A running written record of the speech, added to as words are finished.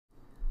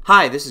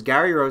Hi, this is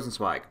Gary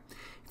Rosenzweig.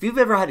 If you've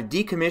ever had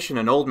to decommission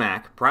an old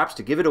Mac, perhaps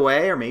to give it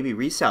away or maybe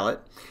resell it,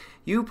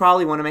 you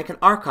probably want to make an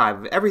archive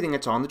of everything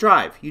that's on the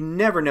drive. You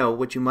never know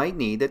what you might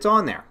need that's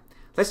on there.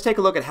 Let's take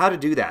a look at how to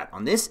do that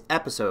on this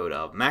episode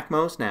of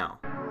MacMost Now.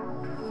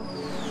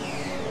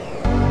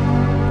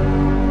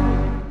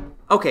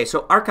 Okay,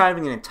 so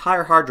archiving an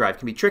entire hard drive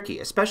can be tricky,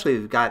 especially if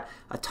you've got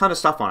a ton of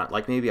stuff on it,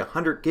 like maybe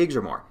 100 gigs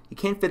or more. You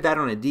can't fit that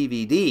on a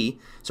DVD,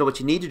 so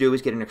what you need to do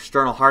is get an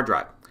external hard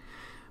drive.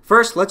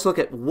 First, let's look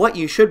at what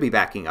you should be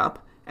backing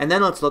up, and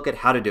then let's look at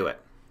how to do it.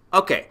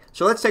 Okay,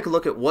 so let's take a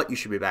look at what you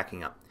should be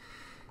backing up.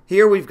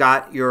 Here we've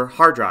got your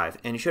hard drive,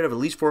 and you should have at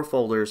least 4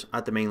 folders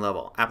at the main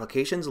level: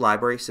 Applications,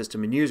 Library,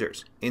 System, and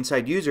Users.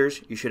 Inside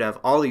Users, you should have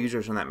all the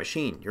users on that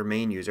machine, your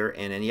main user,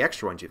 and any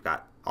extra ones you've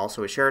got.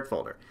 Also a shared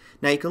folder.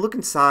 Now you can look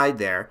inside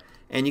there,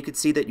 and you can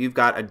see that you've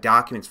got a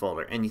Documents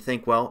folder, and you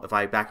think, well, if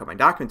I back up my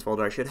Documents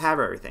folder, I should have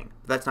everything.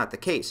 But that's not the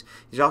case.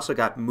 You've also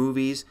got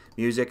Movies,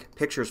 Music,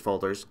 Pictures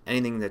folders,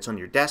 anything that's on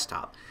your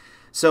desktop.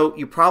 So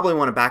you probably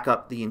want to back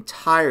up the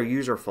entire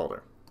user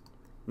folder.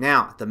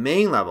 Now, at the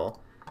main level,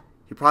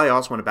 you probably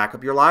also want to back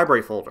up your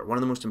library folder. One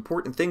of the most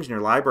important things in your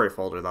library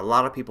folder that a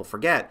lot of people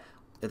forget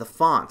are the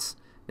fonts.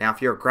 Now,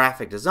 if you're a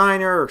graphic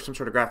designer or some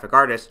sort of graphic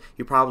artist,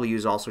 you probably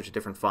use all sorts of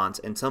different fonts,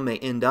 and some may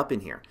end up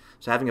in here.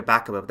 So having a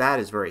backup of that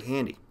is very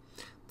handy.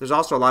 There's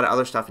also a lot of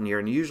other stuff in here,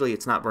 and usually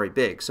it's not very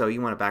big, so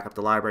you want to back up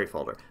the library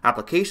folder.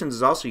 Applications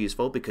is also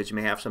useful because you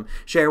may have some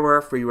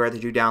shareware, freeware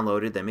that you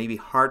downloaded that may be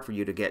hard for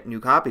you to get new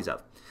copies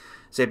of.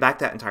 So back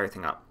that entire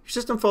thing up. Your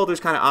system folder is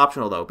kind of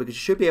optional though, because you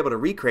should be able to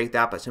recreate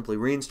that by simply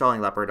reinstalling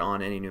Leopard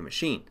on any new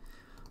machine.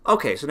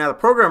 Okay, so now the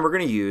program we're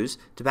going to use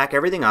to back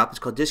everything up is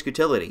called Disk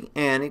Utility,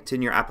 and it's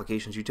in your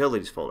Applications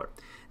Utilities folder.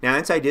 Now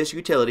inside Disk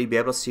Utility, you'll be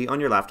able to see on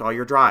your left all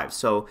your drives.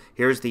 So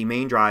here's the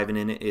main drive, and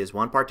in it is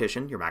one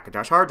partition, your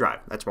Macintosh hard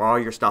drive. That's where all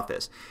your stuff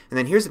is. And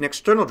then here's an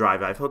external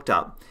drive I've hooked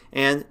up,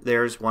 and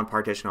there's one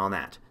partition on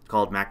that,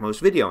 called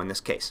MacMost Video in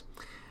this case.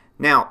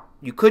 Now,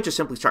 you could just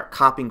simply start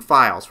copying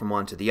files from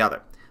one to the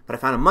other. But I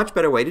found a much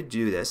better way to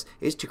do this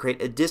is to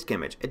create a disk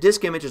image. A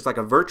disk image is like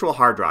a virtual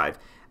hard drive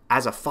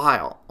as a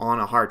file on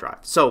a hard drive.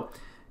 So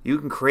you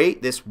can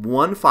create this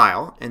one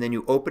file, and then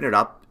you open it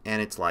up,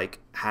 and it's like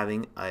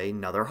having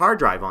another hard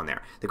drive on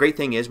there. The great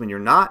thing is when you're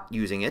not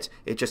using it,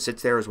 it just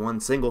sits there as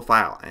one single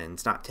file, and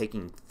it's not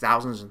taking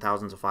thousands and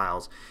thousands of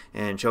files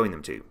and showing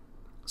them to you.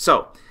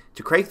 So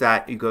to create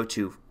that, you go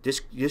to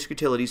Disk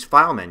Utilities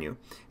File menu,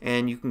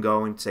 and you can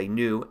go and say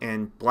New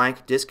and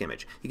blank disk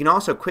image. You can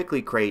also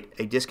quickly create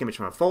a disk image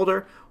from a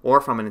folder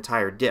or from an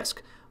entire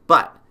disk.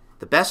 But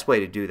the best way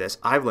to do this,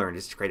 I've learned,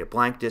 is to create a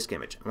blank disk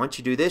image. And once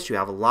you do this, you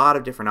have a lot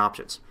of different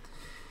options.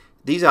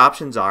 These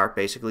options are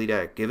basically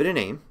to give it a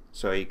name.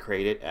 So you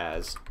create it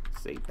as,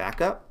 say,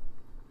 backup.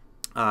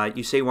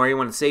 You say where you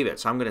want to save it.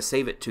 So I'm going to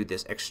save it to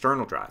this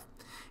external drive.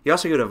 You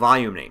also go to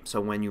volume name.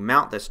 So when you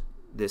mount this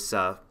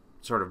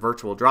sort of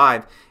virtual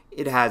drive,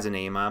 it has a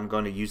name. I'm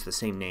going to use the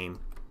same name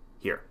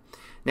here.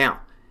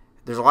 Now,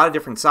 there's a lot of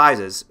different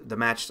sizes that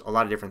match a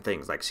lot of different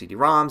things, like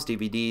CD-ROMs,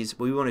 DVDs.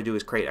 What we want to do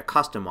is create a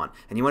custom one,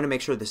 and you want to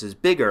make sure this is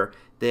bigger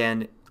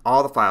than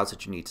all the files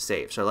that you need to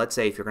save. So let's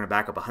say if you're going to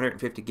back up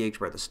 150 gigs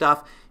worth of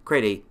stuff,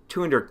 create a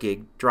 200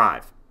 gig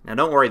drive. Now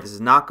don't worry, this is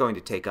not going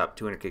to take up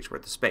 200 gigs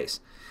worth of space.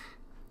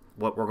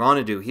 What we're going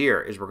to do here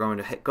is we're going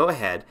to go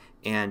ahead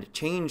and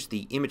change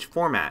the image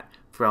format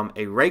from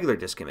a regular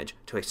disk image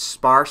to a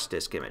sparse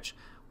disk image.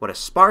 What a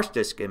sparse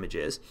disk image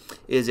is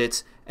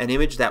it's an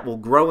image that will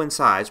grow in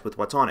size with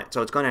what's on it.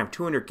 So it's going to have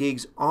 200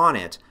 gigs on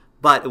it,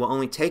 but it will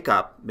only take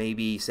up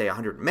maybe, say,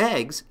 100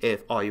 megs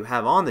if all you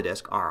have on the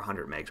disk are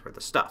 100 megs worth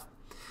of stuff.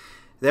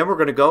 Then we're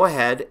going to go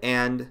ahead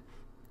and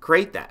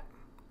create that.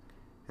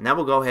 And that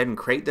will go ahead and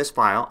create this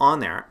file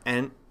on there,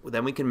 and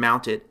then we can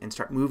mount it and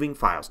start moving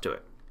files to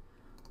it.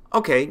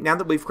 Okay, now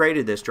that we've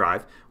created this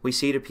drive, we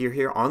see it appear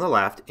here on the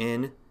left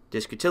in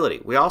Disk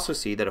Utility. We also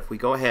see that if we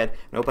go ahead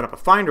and open up a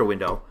Finder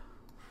window,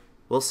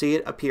 we'll see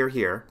it appear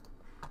here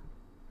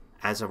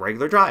as a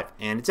regular drive,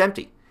 and it's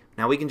empty.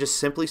 Now we can just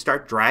simply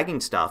start dragging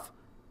stuff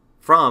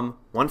from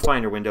one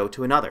Finder window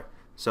to another.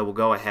 So we'll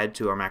go ahead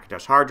to our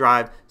Macintosh hard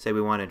drive, say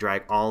we want to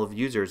drag all of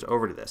users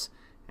over to this,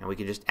 and we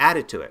can just add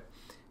it to it.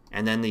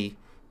 And then the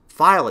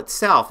file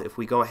itself, if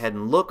we go ahead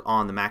and look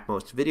on the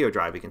MacMost video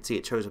drive, we can see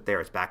it shows up there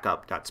as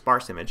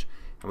backup.sparse image,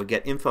 and we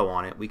get info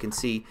on it. We can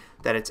see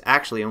that it's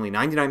actually only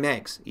 99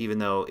 megs, even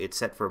though it's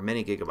set for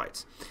many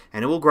gigabytes.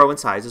 And it will grow in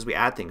size as we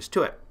add things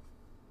to it.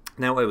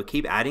 That way we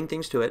keep adding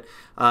things to it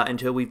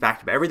until we've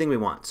backed up everything we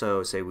want.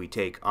 So say we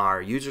take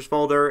our users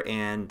folder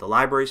and the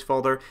libraries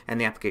folder and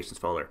the applications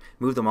folder,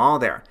 move them all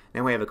there.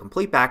 Then we have a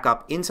complete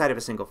backup inside of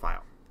a single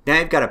file. Now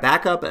you've got a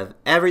backup of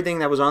everything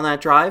that was on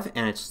that drive,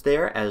 and it's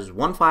there as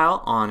one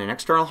file on an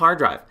external hard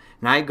drive.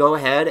 Now you go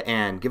ahead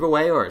and give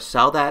away or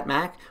sell that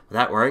Mac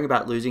without worrying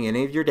about losing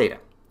any of your data.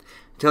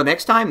 Until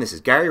next time, this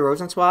is Gary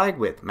Rosenzweig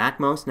with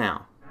MacMost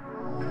Now.